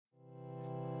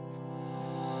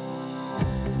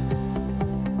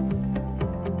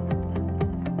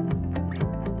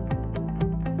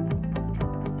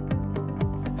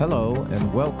Hello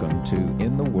and welcome to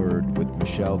In the Word with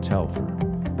Michelle Telfer.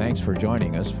 Thanks for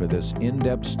joining us for this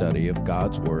in-depth study of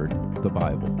God's Word, the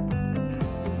Bible.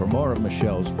 For more of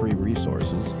Michelle's free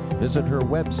resources, visit her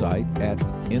website at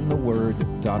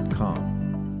intheword.com.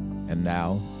 And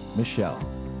now, Michelle.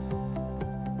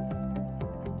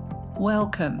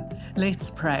 Welcome.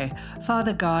 Let's pray.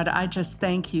 Father God, I just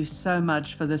thank you so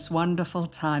much for this wonderful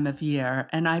time of year,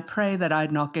 and I pray that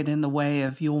I'd not get in the way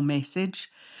of your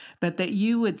message, but that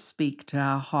you would speak to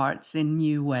our hearts in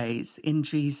new ways, in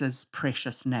Jesus'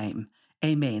 precious name.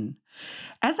 Amen.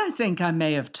 As I think I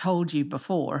may have told you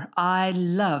before, I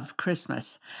love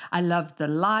Christmas. I love the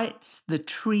lights, the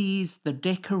trees, the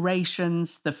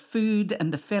decorations, the food,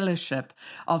 and the fellowship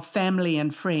of family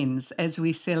and friends as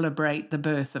we celebrate the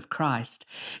birth of Christ.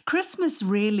 Christmas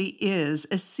really is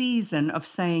a season of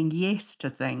saying yes to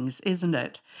things, isn't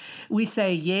it? We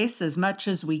say yes as much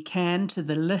as we can to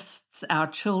the lists our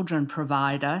children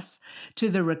provide us, to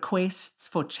the requests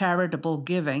for charitable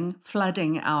giving,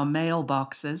 flooding our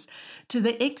mailboxes, to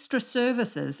the extra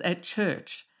services at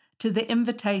church, to the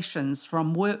invitations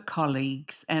from work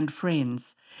colleagues and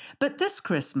friends. But this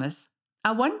Christmas,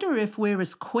 I wonder if we're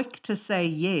as quick to say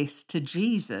yes to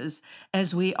Jesus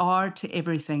as we are to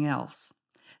everything else.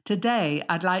 Today,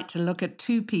 I'd like to look at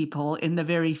two people in the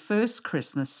very first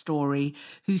Christmas story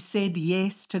who said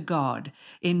yes to God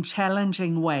in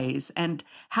challenging ways and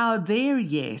how their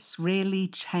yes really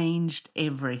changed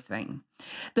everything.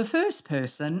 The first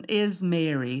person is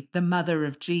Mary, the mother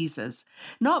of Jesus.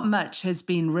 Not much has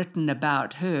been written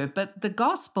about her, but the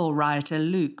gospel writer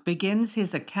Luke begins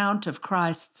his account of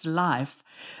Christ's life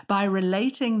by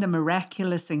relating the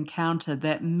miraculous encounter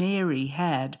that Mary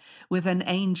had with an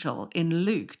angel in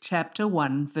Luke chapter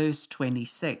 1, verse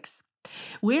 26.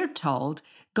 We're told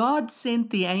God sent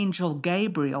the angel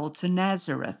Gabriel to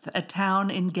Nazareth, a town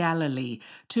in Galilee,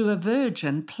 to a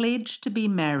virgin pledged to be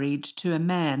married to a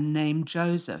man named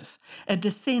Joseph, a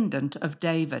descendant of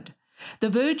David. The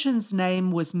virgin's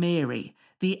name was Mary.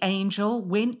 The angel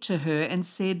went to her and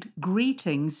said,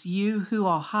 "Greetings, you who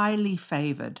are highly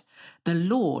favored. The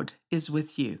Lord is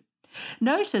with you."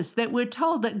 Notice that we're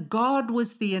told that God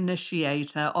was the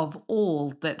initiator of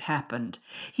all that happened.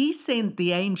 He sent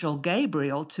the angel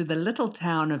Gabriel to the little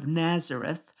town of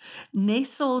Nazareth,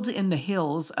 nestled in the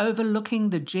hills overlooking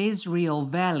the Jezreel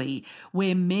Valley,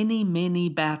 where many, many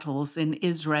battles in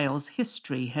Israel's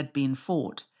history had been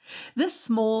fought. This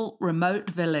small, remote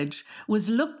village was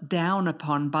looked down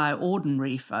upon by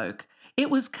ordinary folk. It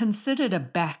was considered a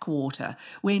backwater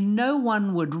where no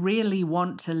one would really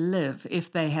want to live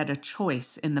if they had a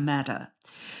choice in the matter.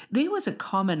 There was a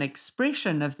common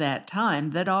expression of that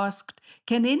time that asked,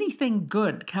 "Can anything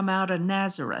good come out of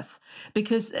Nazareth?"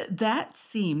 Because that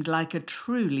seemed like a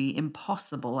truly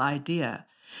impossible idea.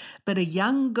 But a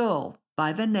young girl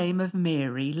by the name of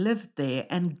Mary lived there,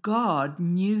 and God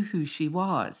knew who she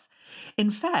was.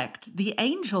 In fact, the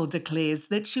angel declares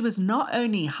that she was not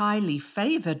only highly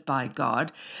favored by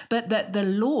God, but that the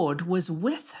Lord was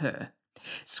with her.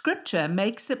 Scripture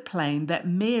makes it plain that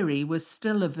Mary was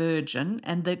still a virgin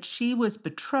and that she was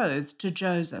betrothed to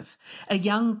Joseph, a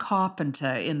young carpenter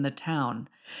in the town.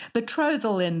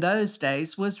 Betrothal in those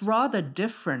days was rather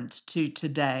different to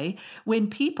today, when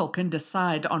people can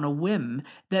decide on a whim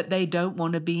that they don't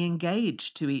want to be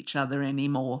engaged to each other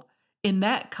anymore. In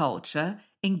that culture,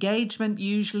 engagement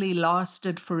usually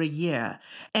lasted for a year,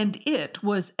 and it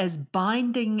was as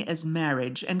binding as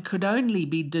marriage and could only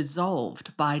be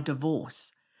dissolved by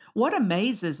divorce. What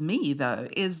amazes me, though,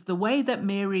 is the way that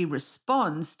Mary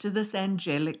responds to this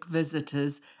angelic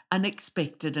visitor's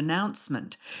unexpected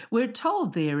announcement. We're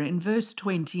told there in verse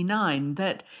 29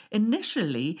 that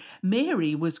initially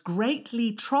Mary was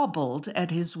greatly troubled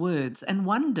at his words and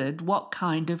wondered what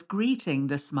kind of greeting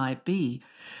this might be.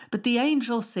 But the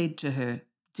angel said to her,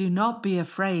 "Do not be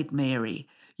afraid, Mary.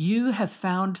 You have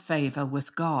found favor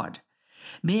with God."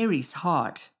 Mary's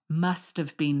heart must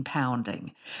have been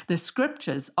pounding. The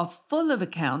scriptures are full of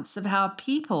accounts of how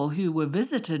people who were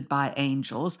visited by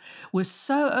angels were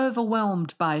so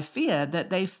overwhelmed by fear that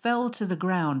they fell to the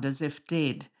ground as if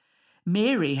dead.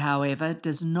 Mary, however,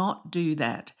 does not do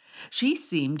that. She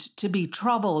seemed to be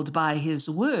troubled by his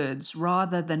words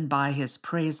rather than by his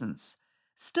presence.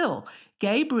 Still,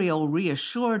 Gabriel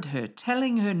reassured her,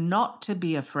 telling her not to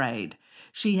be afraid.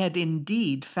 She had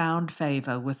indeed found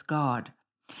favor with God.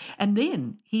 And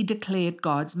then he declared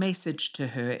God's message to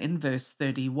her in verse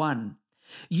 31.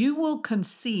 "You will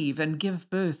conceive and give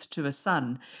birth to a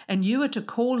son, and you are to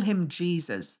call him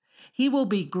Jesus. He will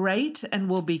be great and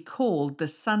will be called the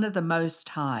Son of the Most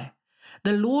High.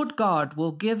 The Lord God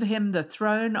will give him the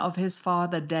throne of his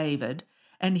father David,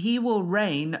 and he will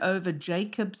reign over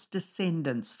Jacob's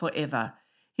descendants forever.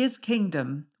 His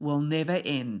kingdom will never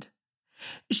end.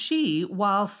 She,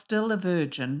 while still a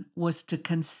virgin, was to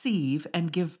conceive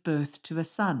and give birth to a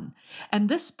son, and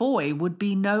this boy would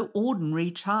be no ordinary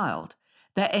child.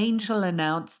 The angel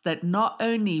announced that not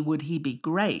only would he be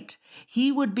great,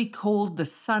 he would be called the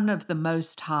Son of the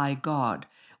Most High God,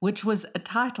 which was a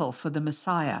title for the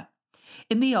Messiah.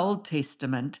 In the Old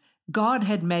Testament, God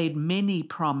had made many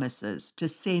promises to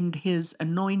send his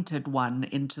anointed one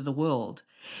into the world.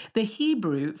 The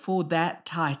Hebrew for that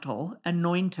title,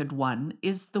 anointed one,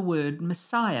 is the word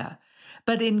Messiah,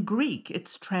 but in Greek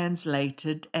it's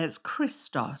translated as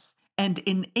Christos, and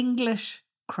in English,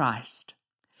 Christ.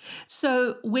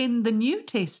 So when the New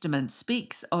Testament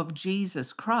speaks of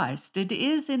Jesus Christ, it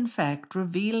is in fact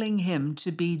revealing him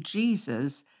to be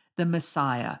Jesus, the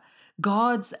Messiah,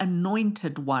 God's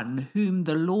anointed one, whom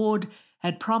the Lord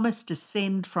had promised to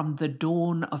send from the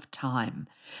dawn of time,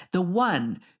 the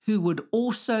one who would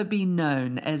also be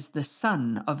known as the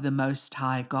Son of the Most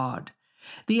High God.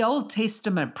 The Old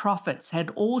Testament prophets had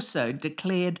also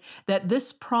declared that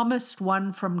this promised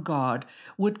one from God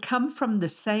would come from the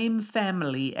same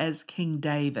family as King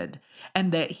David,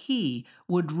 and that he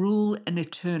would rule an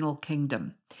eternal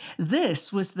kingdom.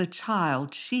 This was the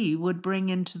child she would bring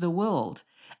into the world,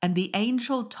 and the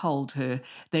angel told her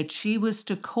that she was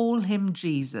to call him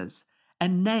Jesus, a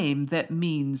name that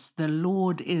means the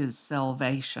Lord is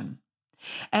salvation.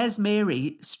 As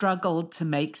Mary struggled to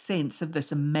make sense of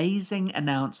this amazing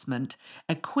announcement,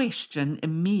 a question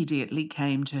immediately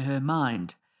came to her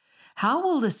mind. "How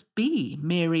will this be?"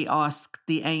 Mary asked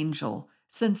the angel,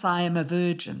 "since I am a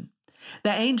virgin?"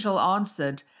 The angel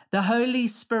answered, "The Holy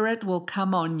Spirit will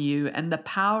come on you, and the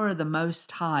power of the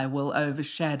Most High will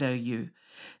overshadow you.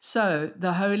 So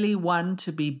the Holy One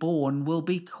to be born will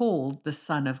be called the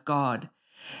Son of God.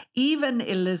 Even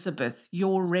Elizabeth,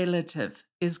 your relative,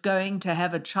 is going to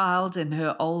have a child in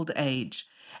her old age,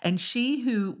 and she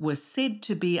who was said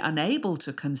to be unable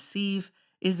to conceive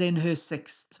is in her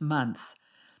 6th month.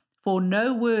 For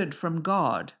no word from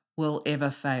God will ever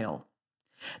fail."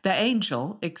 The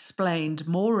angel explained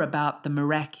more about the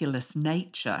miraculous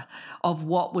nature of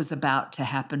what was about to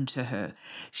happen to her.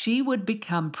 She would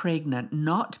become pregnant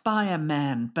not by a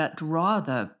man, but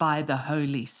rather by the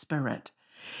Holy Spirit.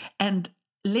 And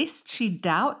lest she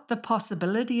doubt the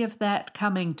possibility of that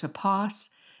coming to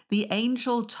pass, the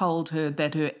angel told her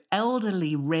that her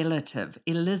elderly relative,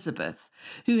 Elizabeth,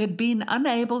 who had been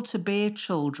unable to bear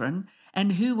children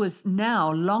and who was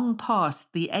now long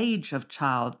past the age of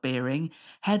childbearing,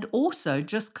 had also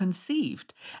just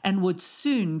conceived and would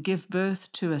soon give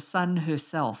birth to a son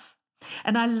herself.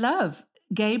 And I love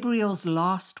Gabriel's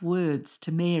last words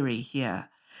to Mary here.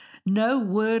 No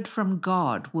word from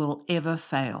God will ever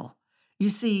fail. You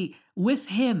see, with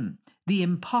him, the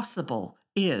impossible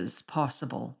is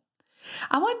possible.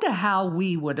 I wonder how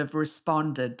we would have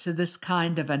responded to this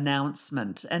kind of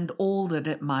announcement and all that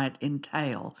it might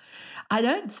entail. I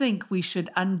don't think we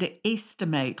should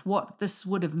underestimate what this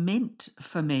would have meant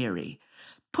for Mary.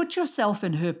 Put yourself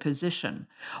in her position.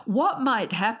 What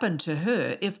might happen to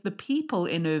her if the people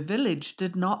in her village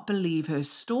did not believe her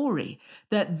story,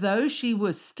 that though she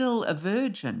was still a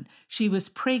virgin, she was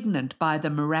pregnant by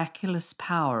the miraculous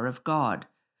power of God?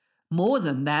 More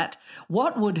than that,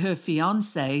 what would her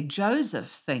fiancé, Joseph,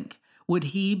 think? Would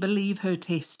he believe her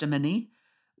testimony?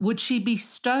 Would she be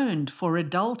stoned for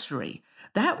adultery?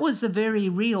 That was a very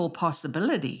real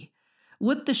possibility.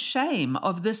 Would the shame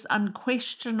of this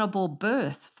unquestionable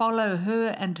birth follow her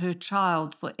and her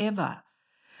child forever?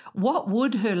 What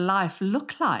would her life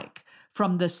look like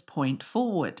from this point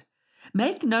forward?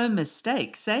 Make no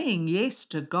mistake, saying yes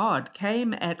to God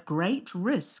came at great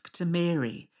risk to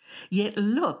Mary. Yet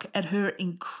look at her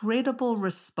incredible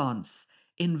response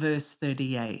in verse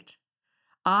 38.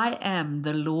 "I am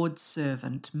the Lord's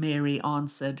servant," Mary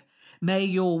answered. "May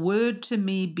your word to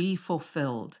me be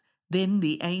fulfilled." Then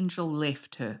the angel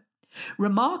left her.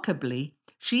 Remarkably,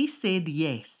 she said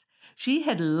yes. She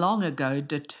had long ago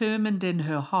determined in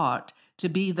her heart to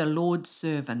be the Lord's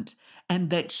servant, and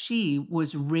that she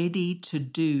was ready to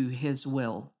do his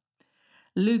will.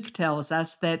 Luke tells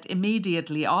us that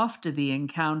immediately after the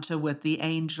encounter with the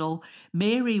angel,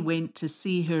 Mary went to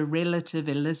see her relative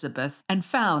Elizabeth and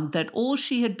found that all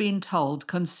she had been told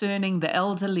concerning the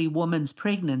elderly woman's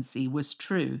pregnancy was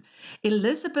true.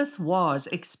 Elizabeth was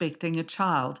expecting a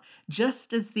child,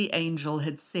 just as the angel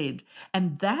had said,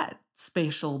 and that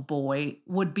special boy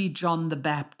would be John the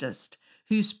Baptist,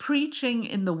 whose preaching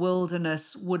in the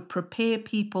wilderness would prepare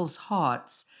people's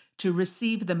hearts to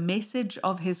receive the message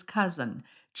of his cousin,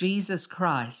 Jesus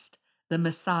Christ, the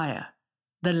Messiah,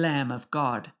 the Lamb of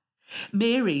God.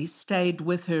 Mary stayed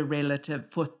with her relative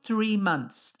for 3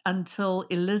 months until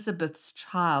Elizabeth's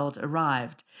child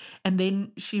arrived, and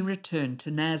then she returned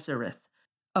to Nazareth.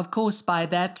 Of course, by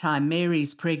that time,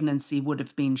 Mary's pregnancy would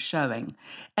have been showing,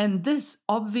 and this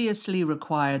obviously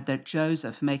required that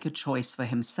Joseph make a choice for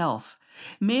himself.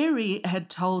 Mary had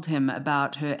told him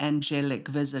about her angelic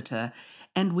visitor,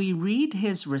 and we read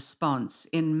his response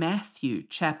in Matthew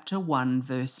chapter 1,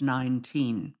 verse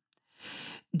 19.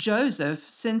 Joseph,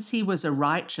 since he was a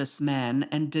righteous man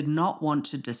and did not want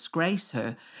to disgrace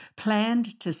her,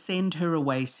 planned to send her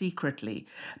away secretly.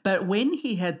 But when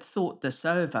he had thought this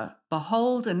over,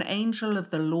 behold, an angel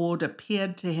of the Lord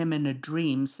appeared to him in a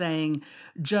dream, saying,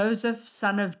 "Joseph,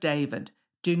 son of David,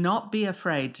 do not be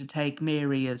afraid to take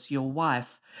Mary as your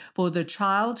wife, for the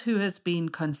child who has been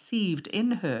conceived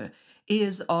in her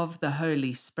is of the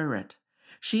Holy Spirit.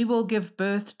 She will give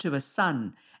birth to a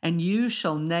son, and you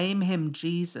shall name him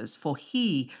Jesus, for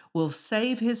he will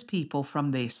save his people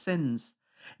from their sins."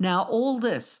 Now all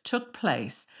this took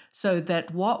place so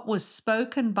that what was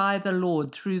spoken by the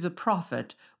Lord through the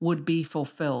prophet would be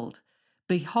fulfilled.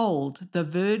 "Behold, the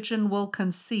virgin will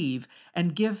conceive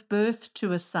and give birth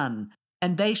to a son,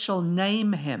 and they shall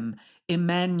name him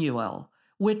Emmanuel,"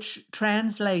 which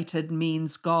translated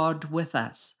means God with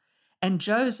us. And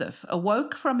Joseph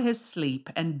awoke from his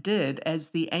sleep and did as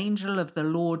the angel of the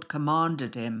Lord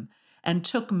commanded him, and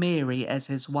took Mary as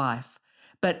his wife,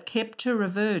 but kept her a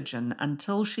virgin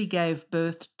until she gave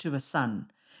birth to a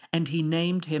son, and he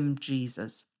named him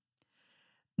Jesus.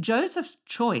 Joseph's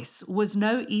choice was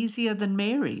no easier than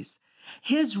Mary's.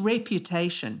 His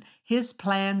reputation, his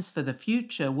plans for the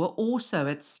future were also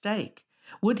at stake.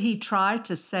 Would he try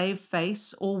to save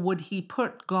face, or would he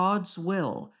put God's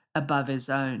will above his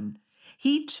own?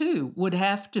 He too would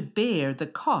have to bear the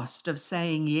cost of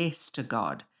saying yes to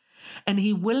God, and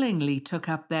he willingly took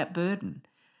up that burden.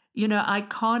 I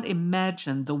can't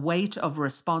imagine the weight of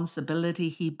responsibility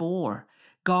he bore,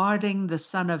 guarding the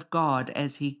Son of God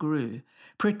as he grew,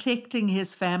 protecting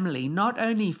his family not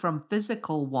only from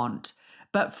physical want,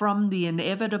 but from the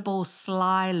inevitable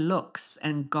sly looks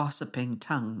and gossiping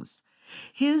tongues.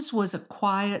 His was a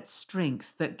quiet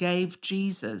strength that gave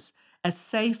Jesus a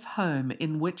safe home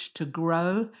in which to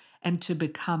grow and to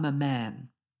become a man.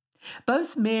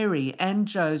 Both Mary and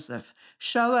Joseph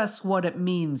show us what it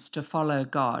means to follow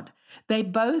God. They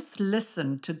both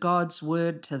listened to God's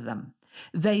word to them.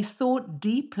 They thought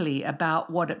deeply about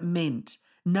what it meant,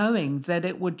 knowing that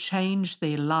it would change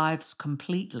their lives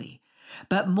completely.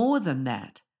 But more than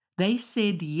that, they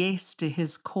said yes to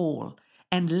his call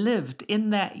and lived in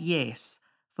that yes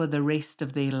for the rest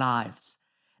of their lives.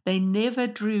 They never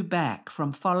drew back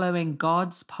from following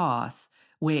God's path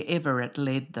wherever it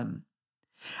led them.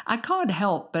 I can't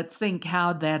help but think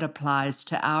how that applies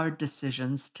to our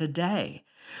decisions today.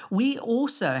 We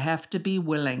also have to be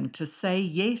willing to say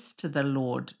yes to the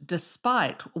Lord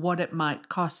despite what it might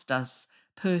cost us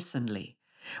personally.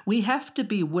 We have to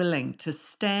be willing to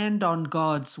stand on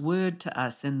God's word to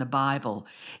us in the Bible,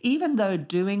 even though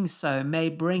doing so may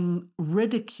bring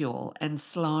ridicule and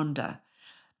slander.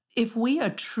 If we are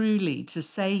truly to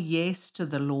say yes to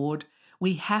the Lord,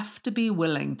 we have to be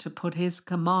willing to put his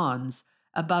commands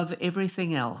above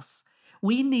everything else.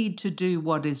 We need to do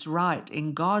what is right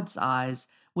in God's eyes,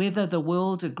 whether the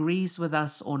world agrees with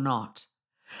us or not.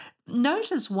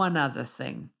 Notice one other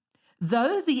thing.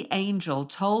 Though the angel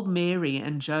told Mary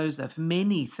and Joseph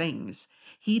many things,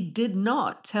 he did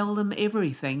not tell them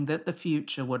everything that the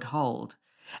future would hold.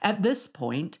 At this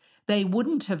point, they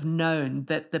wouldn't have known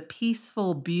that the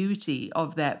peaceful beauty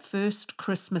of that first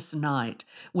Christmas night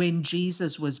when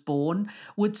Jesus was born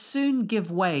would soon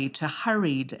give way to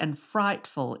hurried and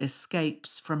frightful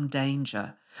escapes from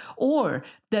danger, or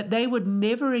that they would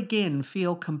never again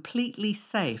feel completely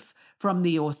safe from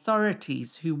the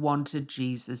authorities who wanted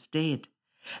Jesus dead.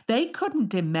 They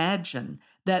couldn't imagine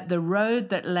that the road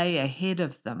that lay ahead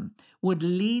of them would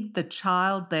lead the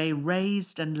child they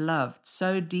raised and loved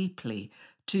so deeply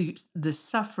to the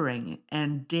suffering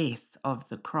and death of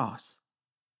the cross.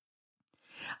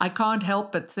 I can't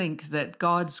help but think that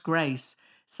God's grace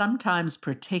sometimes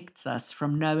protects us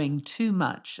from knowing too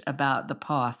much about the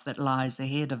path that lies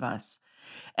ahead of us.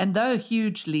 And though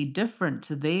hugely different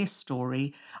to their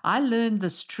story, I learned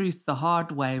this truth the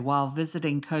hard way while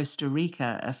visiting Costa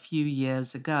Rica a few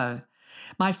years ago.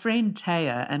 My friend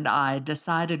Taya and I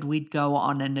decided we'd go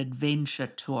on an adventure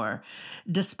tour,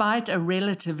 despite a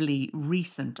relatively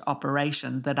recent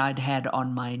operation that I'd had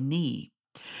on my knee.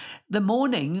 The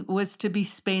morning was to be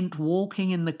spent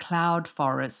walking in the cloud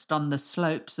forest on the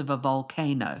slopes of a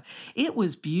volcano. It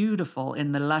was beautiful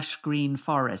in the lush green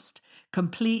forest,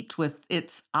 complete with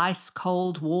its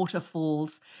ice-cold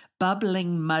waterfalls,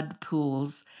 bubbling mud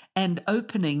pools, and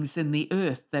openings in the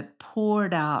earth that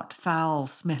poured out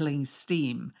foul-smelling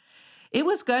steam. It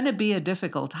was going to be a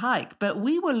difficult hike, but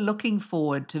we were looking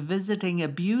forward to visiting a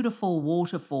beautiful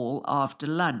waterfall after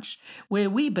lunch, where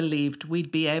we believed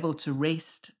we'd be able to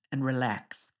rest and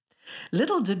relax.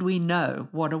 Little did we know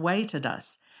what awaited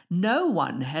us. No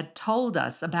one had told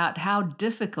us about how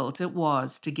difficult it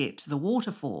was to get to the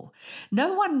waterfall.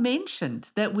 No one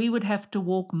mentioned that we would have to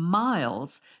walk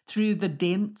miles through the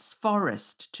dense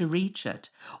forest to reach it,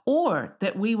 or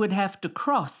that we would have to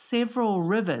cross several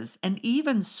rivers and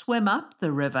even swim up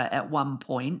the river at one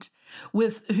point,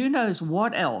 with who knows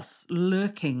what else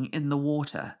lurking in the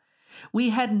water.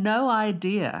 We had no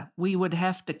idea we would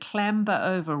have to clamber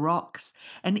over rocks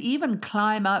and even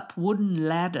climb up wooden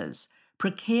ladders,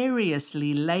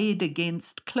 precariously laid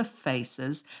against cliff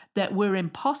faces that were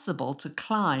impossible to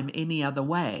climb any other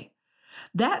way.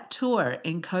 That tour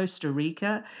in Costa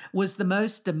Rica was the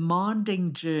most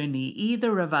demanding journey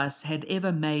either of us had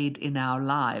ever made in our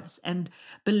lives, and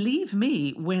believe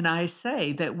me when I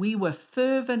say that we were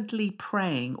fervently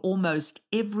praying almost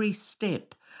every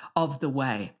step of the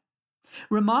way.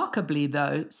 Remarkably,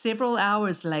 though, several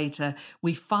hours later,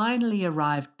 we finally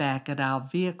arrived back at our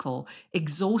vehicle,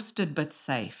 exhausted but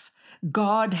safe.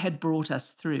 God had brought us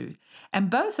through, and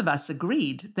both of us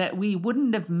agreed that we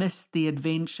wouldn't have missed the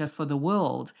adventure for the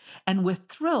world, and were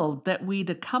thrilled that we'd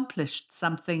accomplished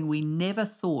something we never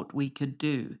thought we could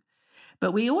do.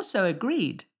 But we also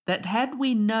agreed that had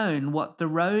we known what the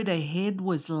road ahead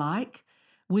was like,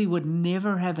 we would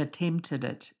never have attempted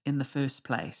it in the first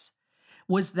place.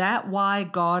 Was that why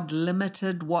God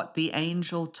limited what the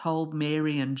angel told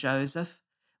Mary and Joseph?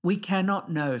 We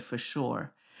cannot know for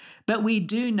sure. But we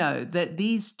do know that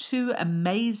these two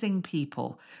amazing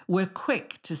people were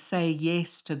quick to say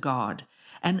yes to God,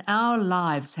 and our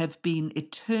lives have been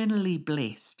eternally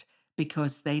blessed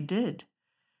because they did.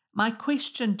 My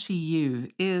question to you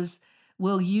is,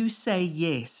 will you say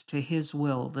yes to His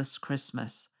will this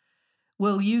Christmas?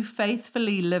 Will you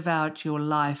faithfully live out your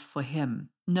life for Him,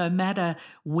 no matter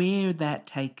where that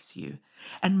takes you?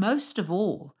 And most of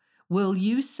all, will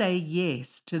you say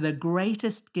yes to the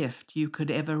greatest gift you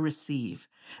could ever receive,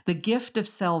 the gift of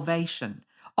salvation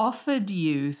offered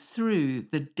you through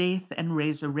the death and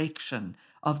resurrection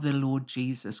of the Lord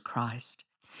Jesus Christ?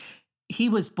 He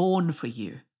was born for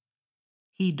you.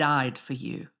 He died for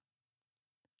you.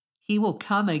 He will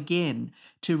come again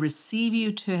to receive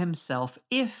you to Himself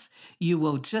if you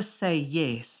will just say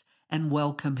yes and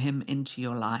welcome Him into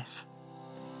your life.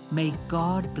 May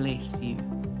God bless you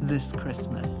this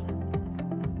Christmas.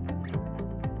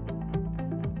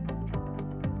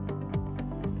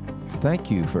 Thank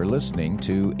you for listening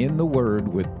to In the Word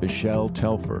with Michelle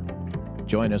Telfer.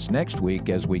 Join us next week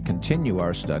as we continue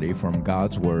our study from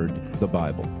God's Word, the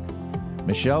Bible.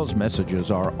 Michelle's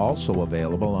messages are also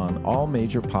available on all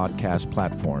major podcast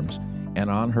platforms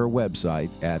and on her website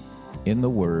at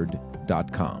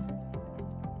intheword.com.